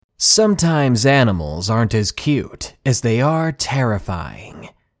Sometimes animals aren't as cute as they are terrifying.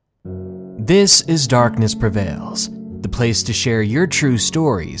 This is Darkness Prevails, the place to share your true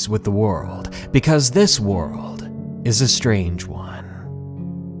stories with the world, because this world is a strange one.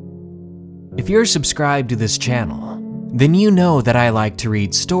 If you're subscribed to this channel, then you know that I like to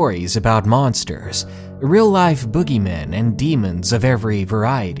read stories about monsters, real-life boogeymen, and demons of every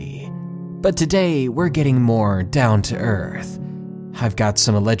variety. But today, we're getting more down to earth. I've got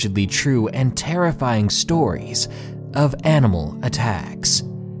some allegedly true and terrifying stories of animal attacks.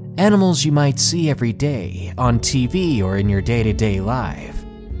 Animals you might see every day on TV or in your day-to-day life.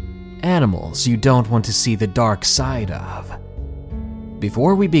 Animals you don't want to see the dark side of.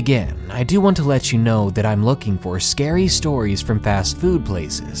 Before we begin, I do want to let you know that I'm looking for scary stories from fast food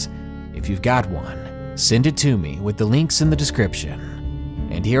places. If you've got one, send it to me with the links in the description.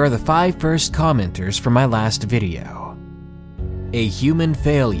 And here are the 5 first commenters from my last video. A Human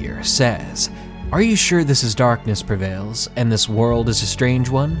Failure says, "Are you sure this is Darkness Prevails and this world is a strange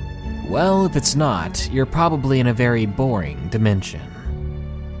one? Well, if it's not, you're probably in a very boring dimension."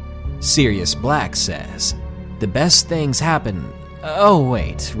 Sirius Black says, "The best things happen..." Oh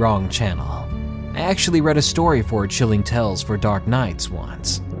wait, wrong channel. I actually read a story for Chilling Tales for Dark Nights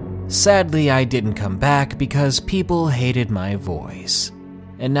once. Sadly, I didn't come back because people hated my voice.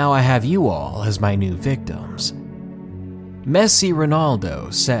 And now I have you all as my new victims. Messi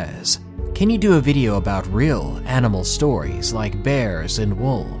Ronaldo says, "Can you do a video about real animal stories like bears and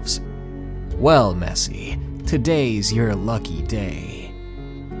wolves?" Well, Messi, today's your lucky day.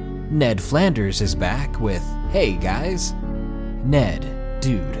 Ned Flanders is back with, "Hey guys." Ned,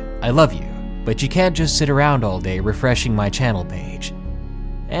 dude, I love you, but you can't just sit around all day refreshing my channel page.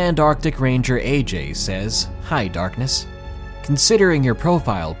 And Arctic Ranger AJ says, "Hi Darkness. Considering your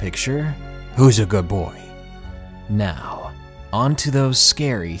profile picture, who's a good boy?" Now, on to those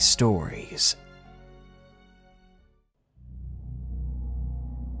scary stories.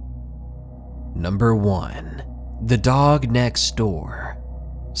 Number 1. The Dog Next Door.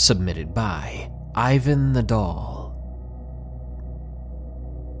 Submitted by Ivan the Doll.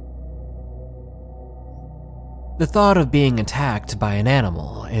 The thought of being attacked by an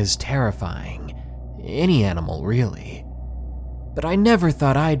animal is terrifying. Any animal, really. But I never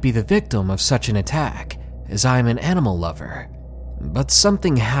thought I'd be the victim of such an attack, as I'm an animal lover. But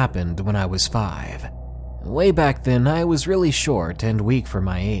something happened when I was 5. Way back then, I was really short and weak for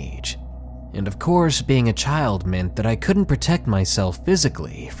my age. And of course, being a child meant that I couldn't protect myself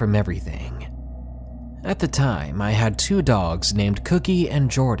physically from everything. At the time, I had 2 dogs named Cookie and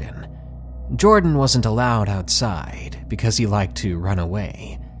Jordan. Jordan wasn't allowed outside because he liked to run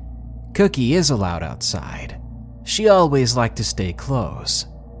away. Cookie is allowed outside. She always liked to stay close.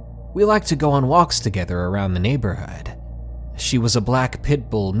 We liked to go on walks together around the neighborhood. She was a black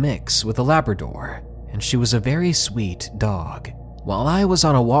pit bull mix with a Labrador, and she was a very sweet dog. While I was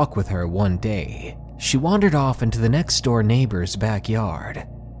on a walk with her one day, she wandered off into the next door neighbor's backyard.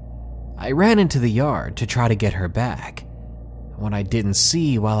 I ran into the yard to try to get her back. What I didn't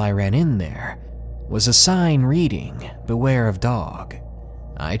see while I ran in there was a sign reading, "Beware of dog."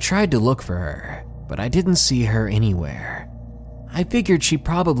 I tried to look for her, but I didn't see her anywhere. I figured she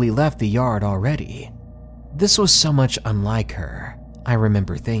probably left the yard already. This was so much unlike her, I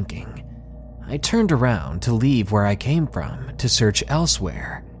remember thinking. I turned around to leave where I came from to search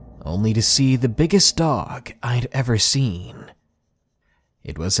elsewhere, only to see the biggest dog I'd ever seen.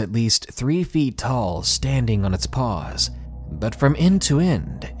 It was at least 3 feet tall, standing on its paws, but from end to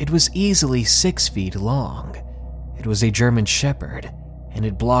end, it was easily 6 feet long. It was a German Shepherd, and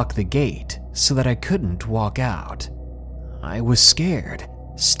it blocked the gate so that I couldn't walk out. I was scared,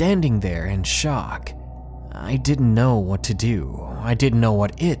 standing there in shock. I didn't know what to do. I didn't know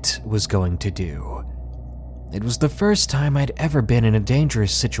what it was going to do. It was the first time I'd ever been in a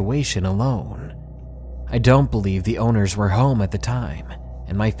dangerous situation alone. I don't believe the owners were home at the time,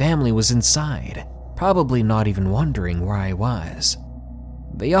 and my family was inside, probably not even wondering where I was.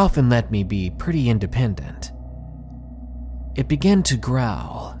 They often let me be pretty independent. It began to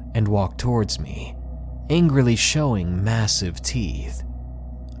growl and walk towards me, angrily showing massive teeth.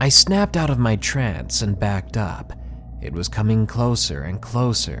 I snapped out of my trance and backed up. It was coming closer and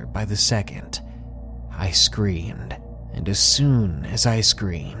closer by the second. I screamed, and as soon as I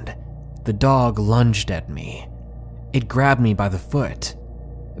screamed, the dog lunged at me. It grabbed me by the foot,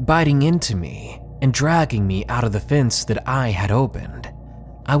 biting into me and dragging me out of the fence that I had opened.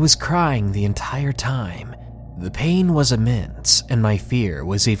 I was crying the entire time. The pain was immense, and my fear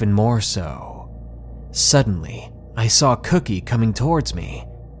was even more so. Suddenly, I saw Cookie coming towards me.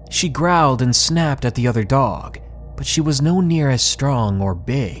 She growled and snapped at the other dog, but she was no near as strong or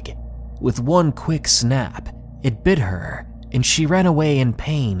big. With one quick snap, it bit her, and she ran away in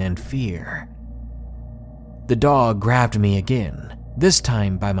pain and fear. The dog grabbed me again, this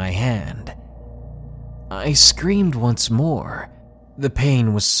time by my hand. I screamed once more. The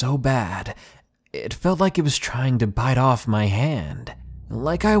pain was so bad, it felt like it was trying to bite off my hand,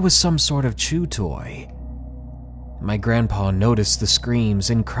 like I was some sort of chew toy. My grandpa noticed the screams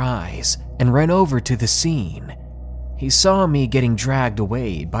and cries and ran over to the scene. He saw me getting dragged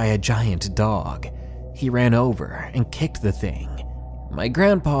away by a giant dog. He ran over and kicked the thing. My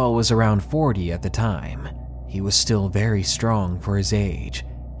grandpa was around 40 at the time. He was still very strong for his age.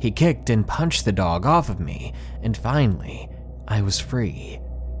 He kicked and punched the dog off of me, and finally, I was free.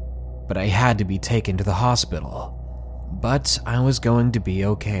 But I had to be taken to the hospital. But I was going to be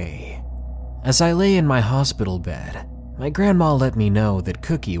okay. As I lay in my hospital bed, my grandma let me know that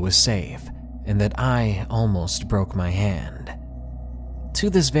Cookie was safe and that I almost broke my hand. To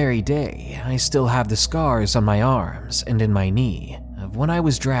this very day, I still have the scars on my arms and in my knee of when I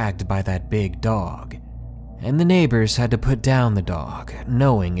was dragged by that big dog. And the neighbors had to put down the dog,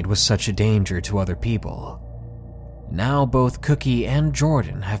 knowing it was such a danger to other people. Now both Cookie and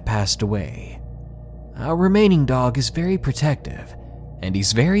Jordan have passed away. Our remaining dog is very protective, and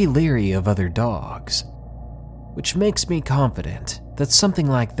he's very leery of other dogs, which makes me confident that something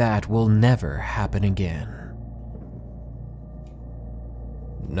like that will never happen again.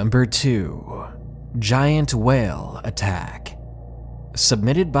 Number 2. Giant Whale Attack.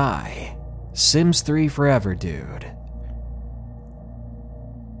 Submitted by Sims 3 Forever Dude.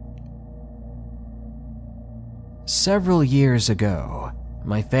 Several years ago,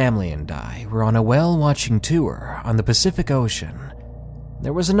 my family and I were on a whale watching tour on the Pacific Ocean.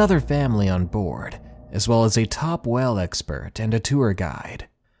 There was another family on board, as well as a top whale expert and a tour guide,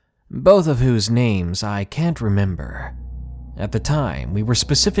 both of whose names I can't remember. At the time, we were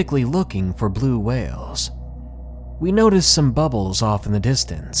specifically looking for blue whales. We noticed some bubbles off in the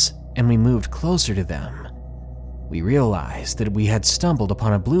distance, and we moved closer to them. We realized that we had stumbled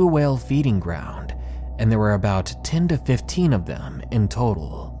upon a blue whale feeding ground, and there were about 10 to 15 of them in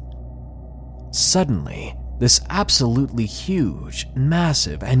total. Suddenly, this absolutely huge,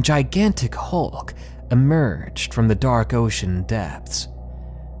 massive, and gigantic hulk emerged from the dark ocean depths.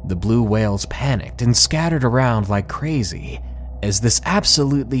 The blue whales panicked and scattered around like crazy as this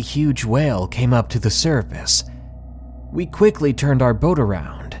absolutely huge whale came up to the surface. We quickly turned our boat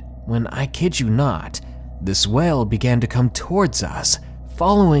around when, I kid you not, this whale began to come towards us,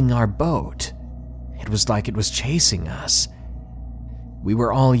 following our boat. It was like it was chasing us. We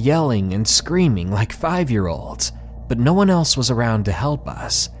were all yelling and screaming like 5-year-olds, but no one else was around to help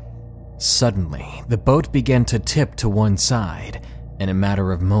us. Suddenly, the boat began to tip to one side. In a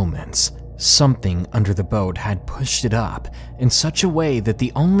matter of moments, something under the boat had pushed it up in such a way that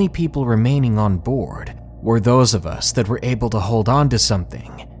the only people remaining on board were those of us that were able to hold on to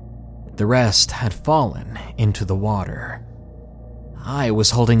something. The rest had fallen into the water. I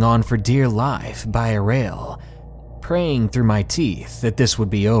was holding on for dear life by a rail, praying through my teeth that this would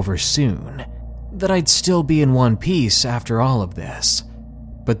be over soon, that I'd still be in one piece after all of this.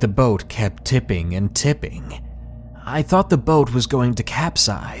 But the boat kept tipping and tipping. I thought the boat was going to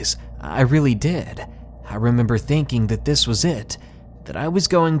capsize. I really did. I remember thinking that this was it, that I was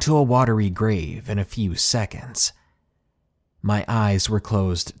going to a watery grave in a few seconds. My eyes were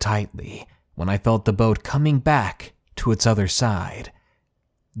closed tightly when I felt the boat coming back to its other side.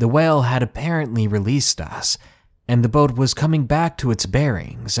 The whale had apparently released us, and the boat was coming back to its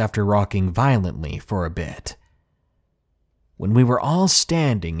bearings after rocking violently for a bit. When we were all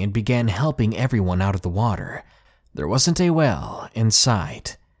standing and began helping everyone out of the water, there wasn't a whale in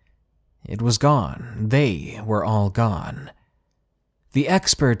sight. It was gone. They were all gone. The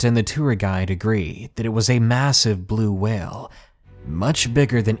expert and the tour guide agreed that it was a massive blue whale, much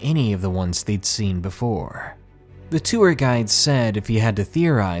bigger than any of the ones they'd seen before. The tour guide said if he had to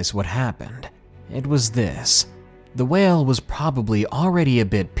theorize what happened, it was this. The whale was probably already a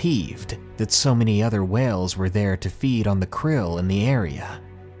bit peeved that so many other whales were there to feed on the krill in the area,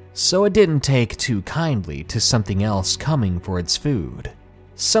 so it didn't take too kindly to something else coming for its food,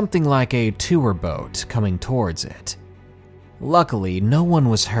 something like a tour boat coming towards it. Luckily, no one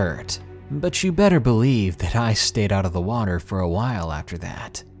was hurt, but you better believe that I stayed out of the water for a while after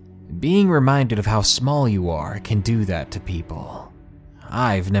that. Being reminded of how small you are can do that to people.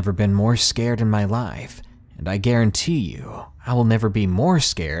 I've never been more scared in my life, and I guarantee you I will never be more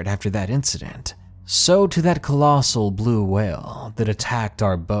scared after that incident. So to that colossal blue whale that attacked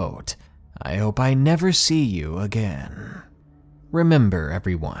our boat, I hope I never see you again. Remember,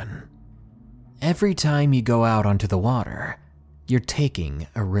 everyone, Every time you go out onto the water, you're taking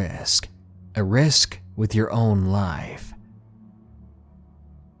a risk with your own life.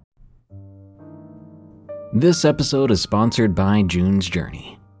 This episode is sponsored by June's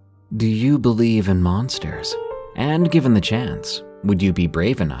Journey. Do you believe in monsters? And given the chance, would you be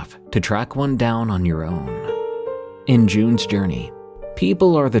brave enough to track one down on your own? In June's Journey,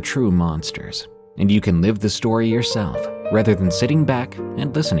 people are the true monsters, and you can live the story yourself rather than sitting back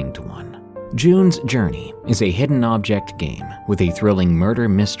and listening to one. June's Journey is a hidden object game with a thrilling murder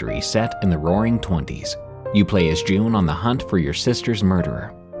mystery set in the Roaring '20s. You play as June on the hunt for your sister's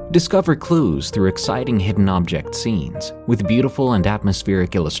murderer. Discover clues through exciting hidden object scenes with beautiful and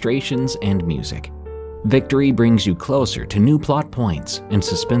atmospheric illustrations and music. Victory brings you closer to new plot points and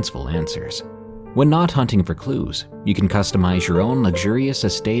suspenseful answers. When not hunting for clues, you can customize your own luxurious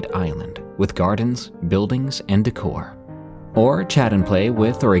estate island with gardens, buildings, and decor. Or chat and play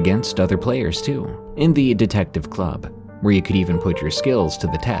with or against other players too, in the Detective Club, where you could even put your skills to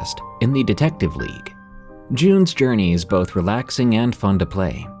the test in the Detective League. June's Journey is both relaxing and fun to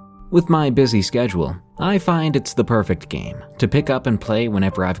play. With my busy schedule, I find it's the perfect game to pick up and play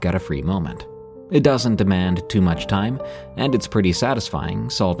whenever I've got a free moment. It doesn't demand too much time, and it's pretty satisfying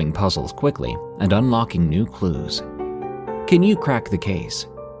solving puzzles quickly and unlocking new clues. Can you crack the case?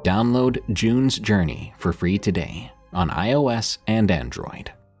 Download June's Journey for free today on iOS and Android.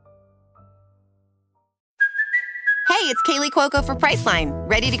 Hey, it's Kaylee Cuoco for Priceline.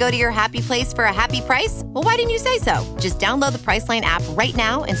 Ready to go to your happy place for a happy price? Well, why didn't you say so? Just download the Priceline app right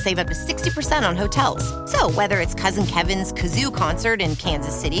now and save up to 60% on hotels. So whether it's Cousin Kevin's Kazoo Concert in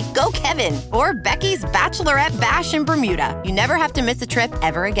Kansas City, go Kevin, or Becky's Bachelorette Bash in Bermuda, you never have to miss a trip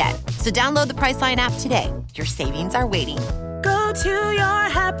ever again. So download the Priceline app today. Your savings are waiting. Go to your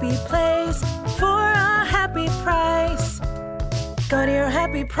happy place for a happy price. Go to your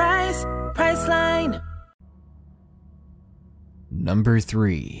happy price, Priceline. Number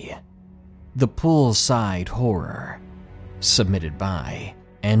 3. The Poolside Horror. Submitted by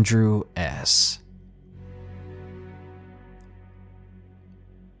Andrew S.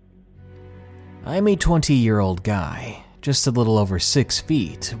 I'm a 20-year-old guy, just a little over 6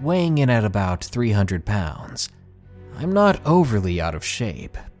 feet, weighing in at about 300 pounds. I'm not overly out of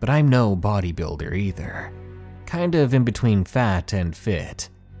shape, but I'm no bodybuilder either. Kind of in between fat and fit.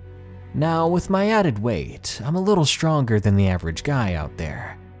 Now, with my added weight, I'm a little stronger than the average guy out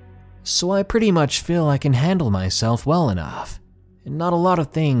there. So I pretty much feel I can handle myself well enough, and not a lot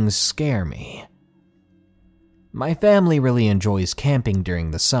of things scare me. My family really enjoys camping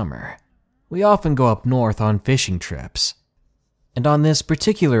during the summer. We often go up north on fishing trips. And on this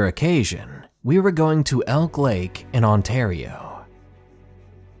particular occasion, we were going to Elk Lake in Ontario.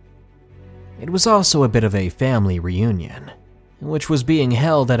 It was also a bit of a family reunion, which was being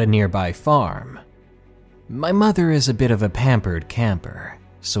held at a nearby farm. My mother is a bit of a pampered camper,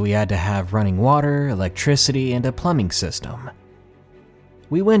 so we had to have running water, electricity, and a plumbing system.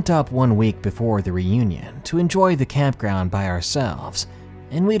 We went up 1 week before the reunion to enjoy the campground by ourselves,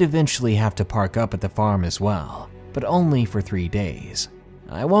 and we'd eventually have to park up at the farm as well, but only for 3 days.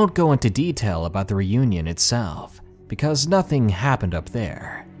 I won't go into detail about the reunion itself, because nothing happened up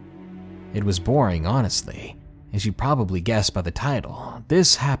there. It was boring, honestly. As you probably guessed by the title,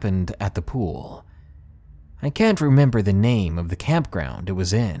 this happened at the pool. I can't remember the name of the campground it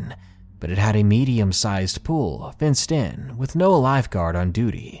was in, but it had a medium-sized pool fenced in with no lifeguard on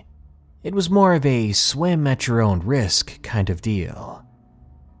duty. It was more of a swim-at-your-own-risk kind of deal.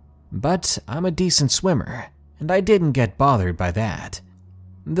 But I'm a decent swimmer, and I didn't get bothered by that.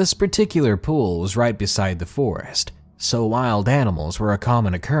 This particular pool was right beside the forest, so wild animals were a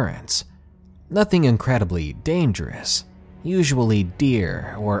common occurrence. Nothing incredibly dangerous, usually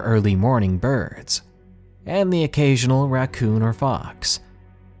deer or early morning birds, and the occasional raccoon or fox.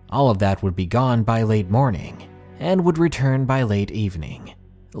 All of that would be gone by late morning and would return by late evening,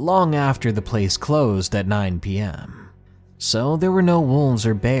 long after the place closed at 9 p.m. So there were no wolves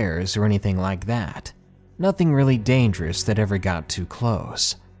or bears or anything like that. Nothing really dangerous that ever got too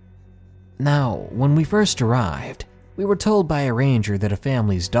close. Now, when we first arrived, we were told by a ranger that a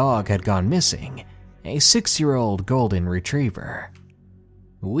family's dog had gone missing, a 6-year-old golden retriever.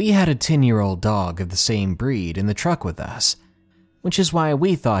 We had a 10-year-old dog of the same breed in the truck with us, which is why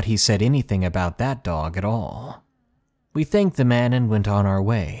we thought he said anything about that dog at all. We thanked the man and went on our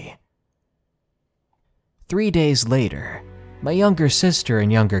way. 3 days later, my younger sister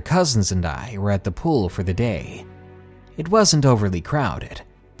and younger cousins and I were at the pool for the day. It wasn't overly crowded,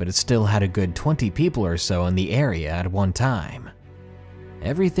 but it still had a good 20 people or so in the area at one time.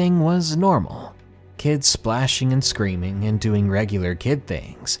 Everything was normal. Kids splashing and screaming and doing regular kid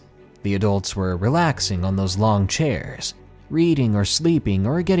things. The adults were relaxing on those long chairs, reading or sleeping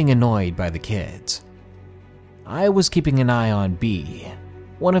or getting annoyed by the kids. I was keeping an eye on B,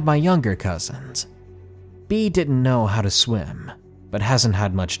 one of my younger cousins. B didn't know how to swim, but hasn't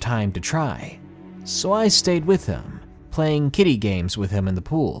had much time to try, so I stayed with him, playing kiddie games with him in the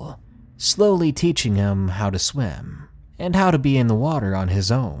pool, slowly teaching him how to swim and how to be in the water on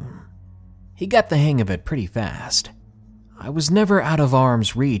his own. He got the hang of it pretty fast. I was never out of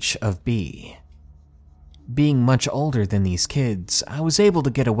arm's reach of B. Being much older than these kids, I was able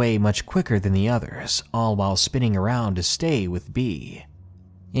to get away much quicker than the others, all while spinning around to stay with B.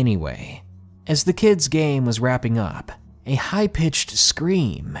 Anyway, as the kids' game was wrapping up, a high-pitched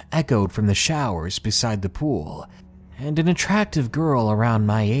scream echoed from the showers beside the pool, and an attractive girl around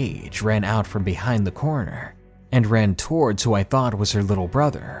my age ran out from behind the corner and ran towards who I thought was her little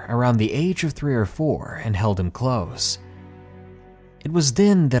brother, around the age of 3 or 4, and held him close. It was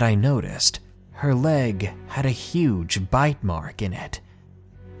then that I noticed her leg had a huge bite mark in it.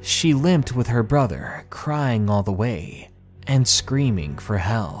 She limped with her brother, crying all the way and screaming for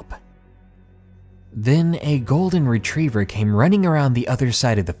help. Then a golden retriever came running around the other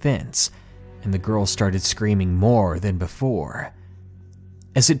side of the fence, and the girl started screaming more than before.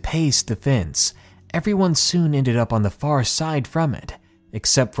 As it paced the fence, everyone soon ended up on the far side from it,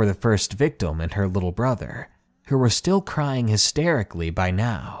 except for the first victim and her little brother, who were still crying hysterically by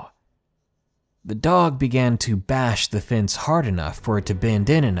now. The dog began to bash the fence hard enough for it to bend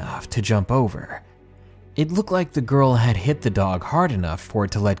in enough to jump over. It looked like the girl had hit the dog hard enough for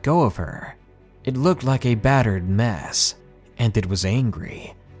it to let go of her. It looked like a battered mess, and it was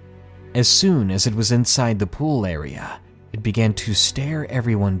angry. As soon as it was inside the pool area, it began to stare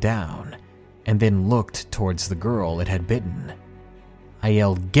everyone down, and then looked towards the girl it had bitten. I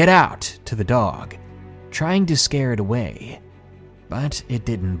yelled, "Get out!" to the dog, trying to scare it away, but it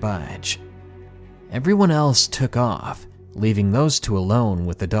didn't budge. Everyone else took off, leaving those two alone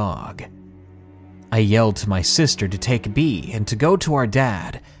with the dog. I yelled to my sister to take B and to go to our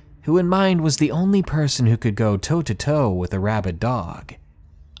dad, who in mind was the only person who could go toe-to-toe with a rabid dog.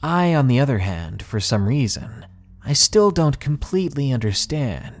 I, on the other hand, for some reason, I still don't completely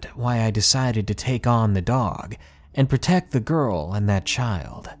understand why I decided to take on the dog and protect the girl and that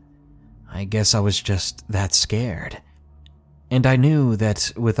child. I guess I was just that scared. And I knew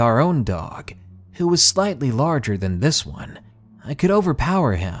that with our own dog, who was slightly larger than this one, I could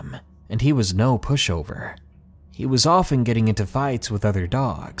overpower him, and he was no pushover. He was often getting into fights with other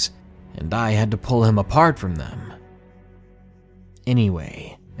dogs, and I had to pull him apart from them.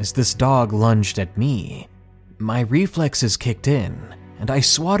 Anyway, as this dog lunged at me, my reflexes kicked in, and I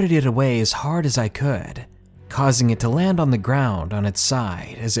swatted it away as hard as I could, causing it to land on the ground on its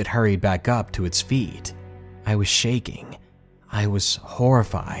side as it hurried back up to its feet. I was shaking. I was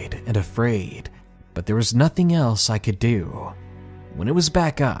horrified and afraid, but there was nothing else I could do. When it was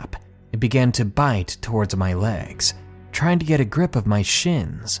back up, it began to bite towards my legs, trying to get a grip of my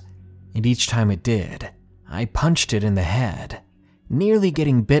shins, and each time it did, I punched it in the head, nearly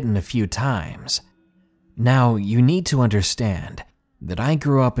getting bitten a few times. Now, you need to understand that I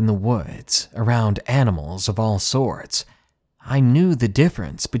grew up in the woods, around animals of all sorts. I knew the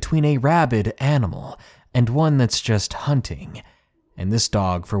difference between a rabid animal and one that's just hunting, and this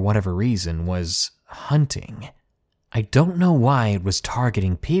dog, for whatever reason, was hunting. I don't know why it was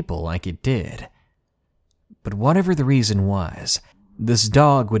targeting people like it did, but whatever the reason was, this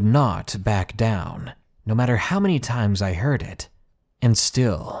dog would not back down, no matter how many times I heard it, and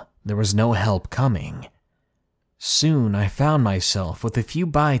still, there was no help coming. Soon I found myself with a few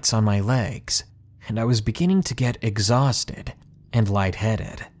bites on my legs, and I was beginning to get exhausted and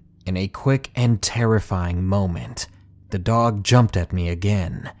lightheaded. In a quick and terrifying moment, the dog jumped at me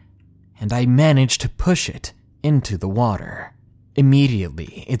again, and I managed to push it into the water.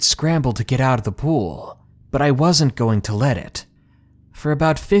 Immediately, it scrambled to get out of the pool, but I wasn't going to let it. For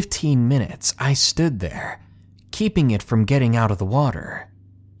about 15 minutes, I stood there, keeping it from getting out of the water.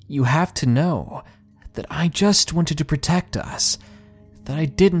 You have to know that I just wanted to protect us, that I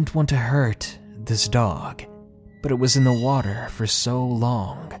didn't want to hurt this dog, but it was in the water for so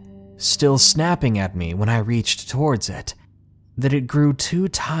long, still snapping at me when I reached towards it, that it grew too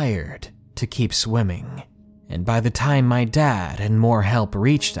tired to keep swimming. And by the time my dad and more help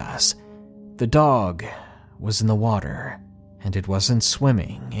reached us, the dog was in the water, and it wasn't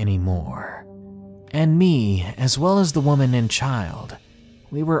swimming anymore. And me, as well as the woman and child,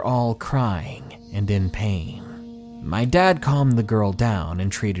 we were all crying and in pain. My dad calmed the girl down and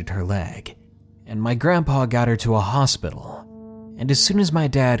treated her leg, and my grandpa got her to a hospital. And as soon as my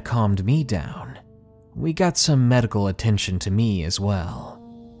dad calmed me down, we got some medical attention to me as well.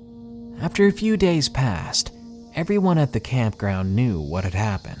 After a few days passed, everyone at the campground knew what had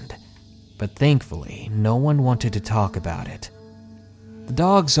happened, but thankfully no one wanted to talk about it. The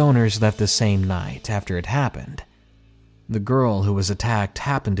dog's owners left the same night after it happened. The girl who was attacked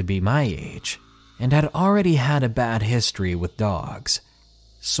happened to be my age and had already had a bad history with dogs,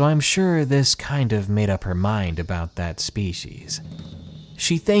 so I'm sure this kind of made up her mind about that species.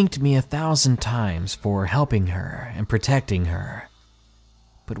 She thanked me 1,000 times for helping her and protecting her.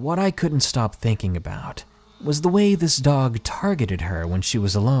 But what I couldn't stop thinking about was the way this dog targeted her when she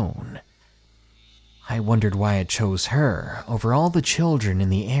was alone. I wondered why it chose her over all the children in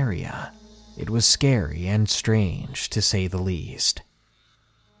the area. It was scary and strange, to say the least.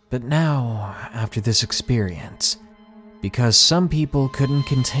 But now, after this experience, because some people couldn't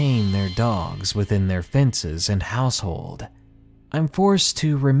contain their dogs within their fences and household, I'm forced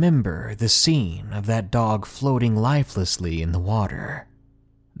to remember the scene of that dog floating lifelessly in the water.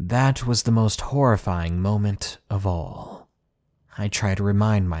 That was the most horrifying moment of all. I try to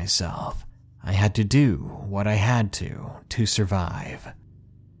remind myself I had to do what I had to survive.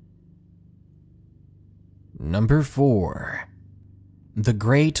 Number 4. The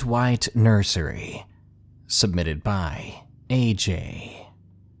Great White Nursery, submitted by AJ.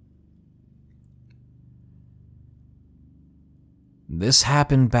 This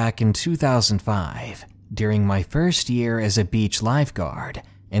happened back in 2005, during my first year as a beach lifeguard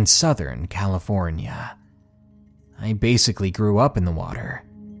in Southern California. I basically grew up in the water,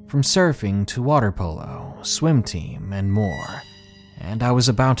 from surfing to water polo, swim team, and more, and I was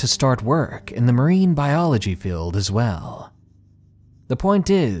about to start work in the marine biology field as well. The point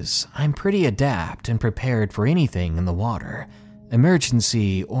is, I'm pretty adept and prepared for anything in the water,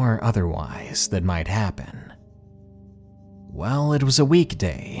 emergency or otherwise, that might happen. Well, it was a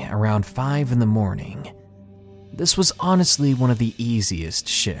weekday around 5 in the morning. This was honestly one of the easiest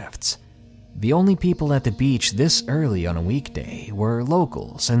shifts. The only people at the beach this early on a weekday were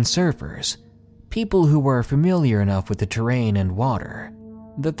locals and surfers, people who were familiar enough with the terrain and water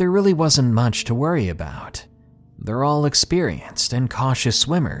that there really wasn't much to worry about. They're all experienced and cautious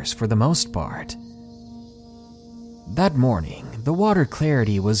swimmers for the most part. That morning, the water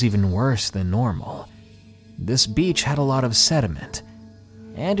clarity was even worse than normal. This beach had a lot of sediment,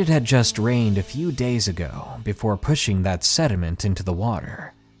 and it had just rained a few days ago before pushing that sediment into the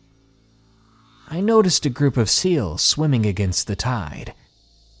water. I noticed a group of seals swimming against the tide,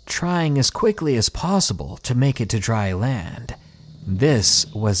 trying as quickly as possible to make it to dry land. This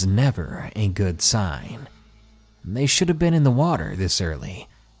was never a good sign. They should have been in the water this early,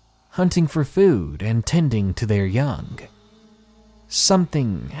 hunting for food and tending to their young.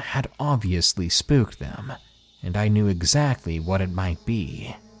 Something had obviously spooked them, and I knew exactly what it might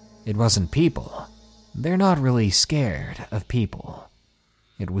be. It wasn't people. They're not really scared of people.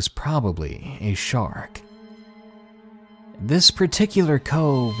 It was probably a shark. This particular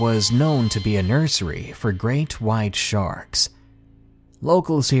cove was known to be a nursery for great white sharks.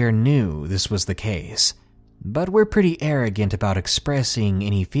 Locals here knew this was the case, but we're pretty arrogant about expressing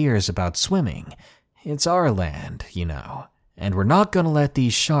any fears about swimming. It's our land, you know, and we're not gonna let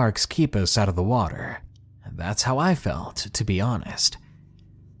these sharks keep us out of the water. That's how I felt, to be honest.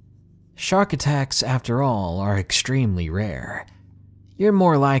 Shark attacks, after all, are extremely rare. You're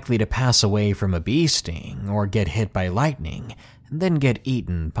more likely to pass away from a bee sting or get hit by lightning than get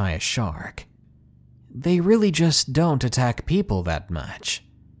eaten by a shark. They really just don't attack people that much.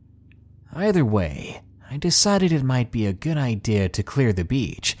 Either way, I decided it might be a good idea to clear the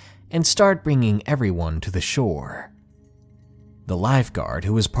beach and start bringing everyone to the shore. The lifeguard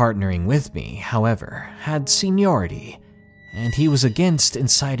who was partnering with me, however, had seniority, and he was against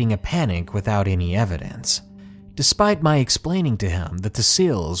inciting a panic without any evidence, despite my explaining to him that the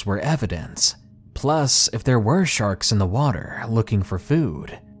seals were evidence. Plus, if there were sharks in the water looking for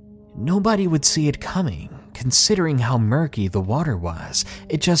food, nobody would see it coming. Considering how murky the water was,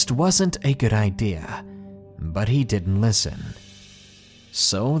 it just wasn't a good idea. But he didn't listen.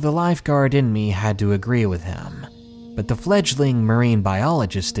 So the lifeguard in me had to agree with him, but the fledgling marine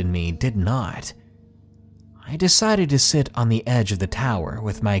biologist in me did not. I decided to sit on the edge of the tower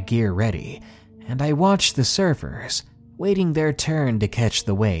with my gear ready, and I watched the surfers, waiting their turn to catch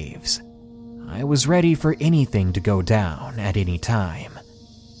the waves. I was ready for anything to go down at any time,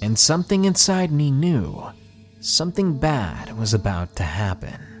 and something inside me knew something bad was about to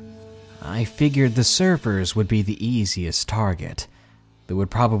happen. I figured the surfers would be the easiest target. They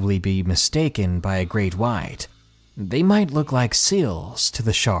would probably be mistaken by a great white. They might look like seals to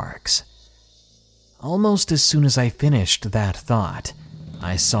the sharks. Almost as soon as I finished that thought,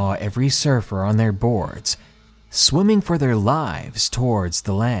 I saw every surfer on their boards, swimming for their lives towards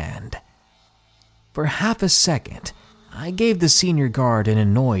the land. For half a second, I gave the senior guard an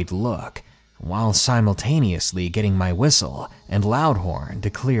annoyed look, while simultaneously getting my whistle and loud horn to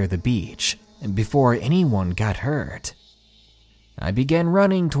clear the beach before anyone got hurt. I began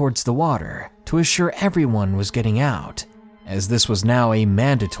running towards the water to assure everyone was getting out, as this was now a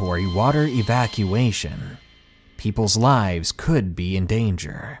mandatory water evacuation. People's lives could be in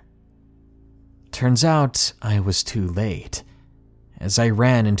danger. Turns out I was too late. As I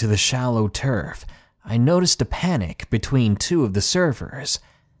ran into the shallow turf, I noticed a panic between two of the surfers.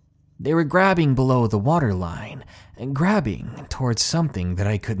 They were grabbing below the waterline and grabbing towards something that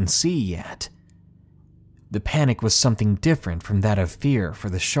I couldn't see yet. The panic was something different from that of fear for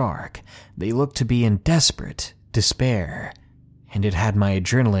the shark. They looked to be in desperate despair, and it had my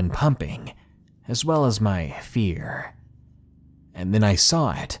adrenaline pumping, as well as my fear. And then I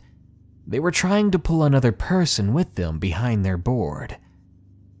saw it. They were trying to pull another person with them behind their board.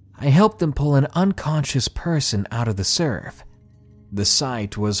 I helped them pull an unconscious person out of the surf. The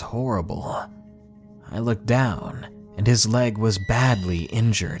sight was horrible. I looked down, and his leg was badly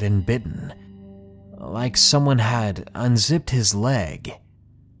injured and bitten, like someone had unzipped his leg.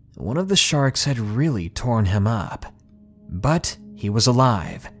 One of the sharks had really torn him up, but he was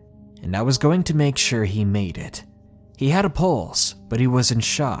alive, and I was going to make sure he made it. He had a pulse, but he was in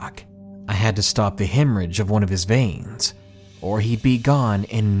shock. I had to stop the hemorrhage of one of his veins, or he'd be gone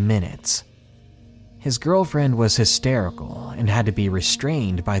in minutes. His girlfriend was hysterical and had to be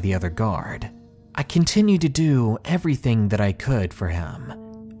restrained by the other guard. I continued to do everything that I could for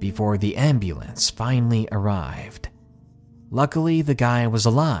him before the ambulance finally arrived. Luckily, the guy was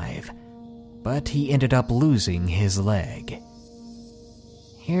alive, but he ended up losing his leg.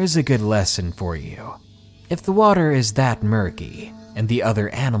 Here's a good lesson for you. If the water is that murky, and the other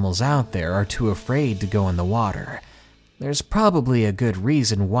animals out there are too afraid to go in the water, there's probably a good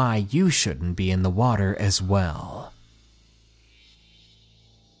reason why you shouldn't be in the water as well.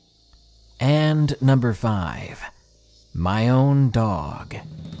 And number 5, My Own Dog.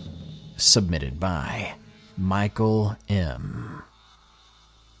 Submitted by Michael M.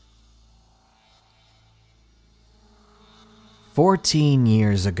 14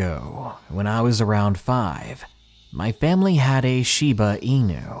 years ago, when I was around 5, my family had a Shiba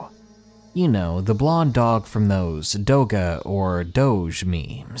Inu. You know, the blonde dog from those Doga or Doge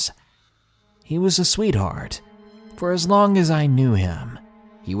memes. He was a sweetheart. For as long as I knew him,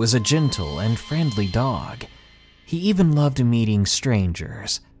 he was a gentle and friendly dog. He even loved meeting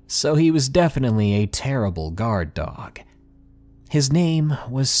strangers, so he was definitely a terrible guard dog. His name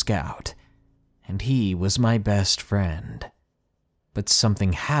was Scout, and he was my best friend. But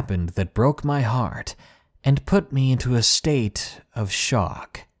something happened that broke my heart and put me into a state of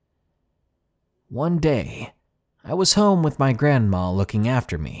shock. One day, I was home with my grandma looking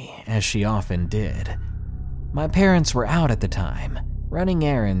after me, as she often did. My parents were out at the time, running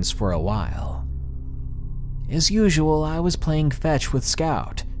errands for a while. As usual, I was playing fetch with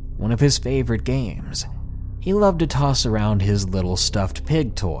Scout, one of his favorite games. He loved to toss around his little stuffed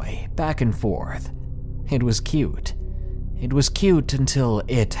pig toy back and forth. It was cute. It was cute until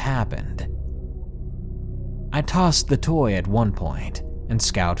it happened. I tossed the toy at one point, and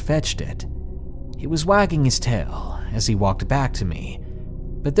Scout fetched it. He was wagging his tail as he walked back to me,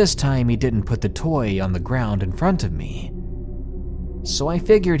 but this time he didn't put the toy on the ground in front of me. So I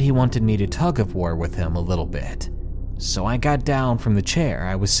figured he wanted me to tug of war with him a little bit. So I got down from the chair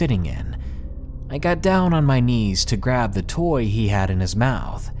I was sitting in. I got down on my knees to grab the toy he had in his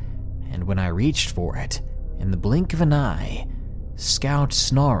mouth, and when I reached for it, in the blink of an eye, Scout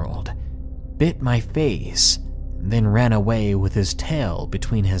snarled, bit my face, then ran away with his tail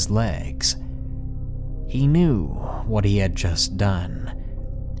between his legs. He knew what he had just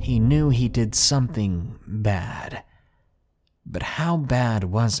done. He knew he did something bad. But how bad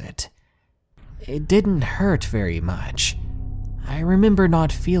was it? It didn't hurt very much. I remember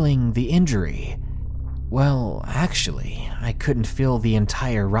not feeling the injury. Well, actually, I couldn't feel the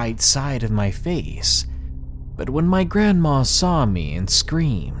entire right side of my face. But when my grandma saw me and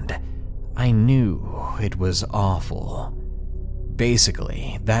screamed, I knew it was awful.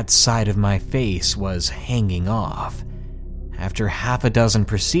 Basically, that side of my face was hanging off. After half a dozen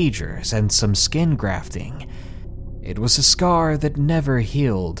procedures and some skin grafting, it was a scar that never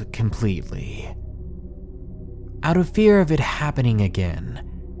healed completely. Out of fear of it happening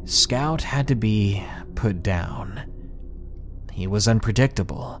again, Scout had to be put down. He was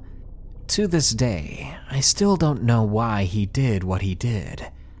unpredictable. To this day, I still don't know why he did what he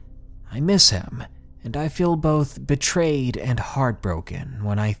did. I miss him, and I feel both betrayed and heartbroken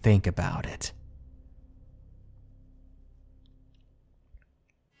when I think about it.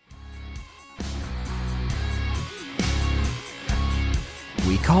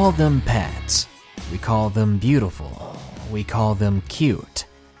 We call them pets. We call them beautiful. We call them cute.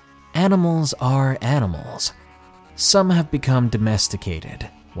 Animals are animals. Some have become domesticated,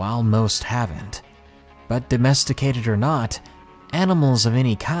 while most haven't. But domesticated or not, animals of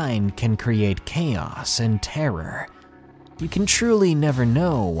any kind can create chaos and terror. You can truly never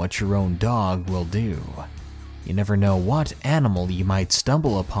know what your own dog will do. You never know what animal you might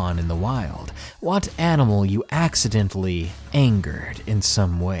stumble upon in the wild, what animal you accidentally angered in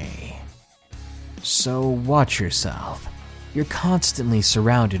some way. So watch yourself. You're constantly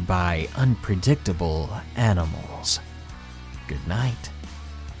surrounded by unpredictable animals. Good night.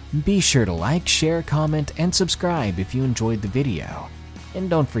 Be sure to like, share, comment, and subscribe if you enjoyed the video. And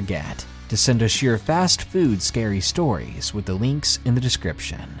don't forget to send us your fast food scary stories with the links in the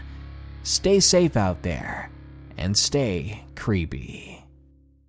description. Stay safe out there, and stay creepy.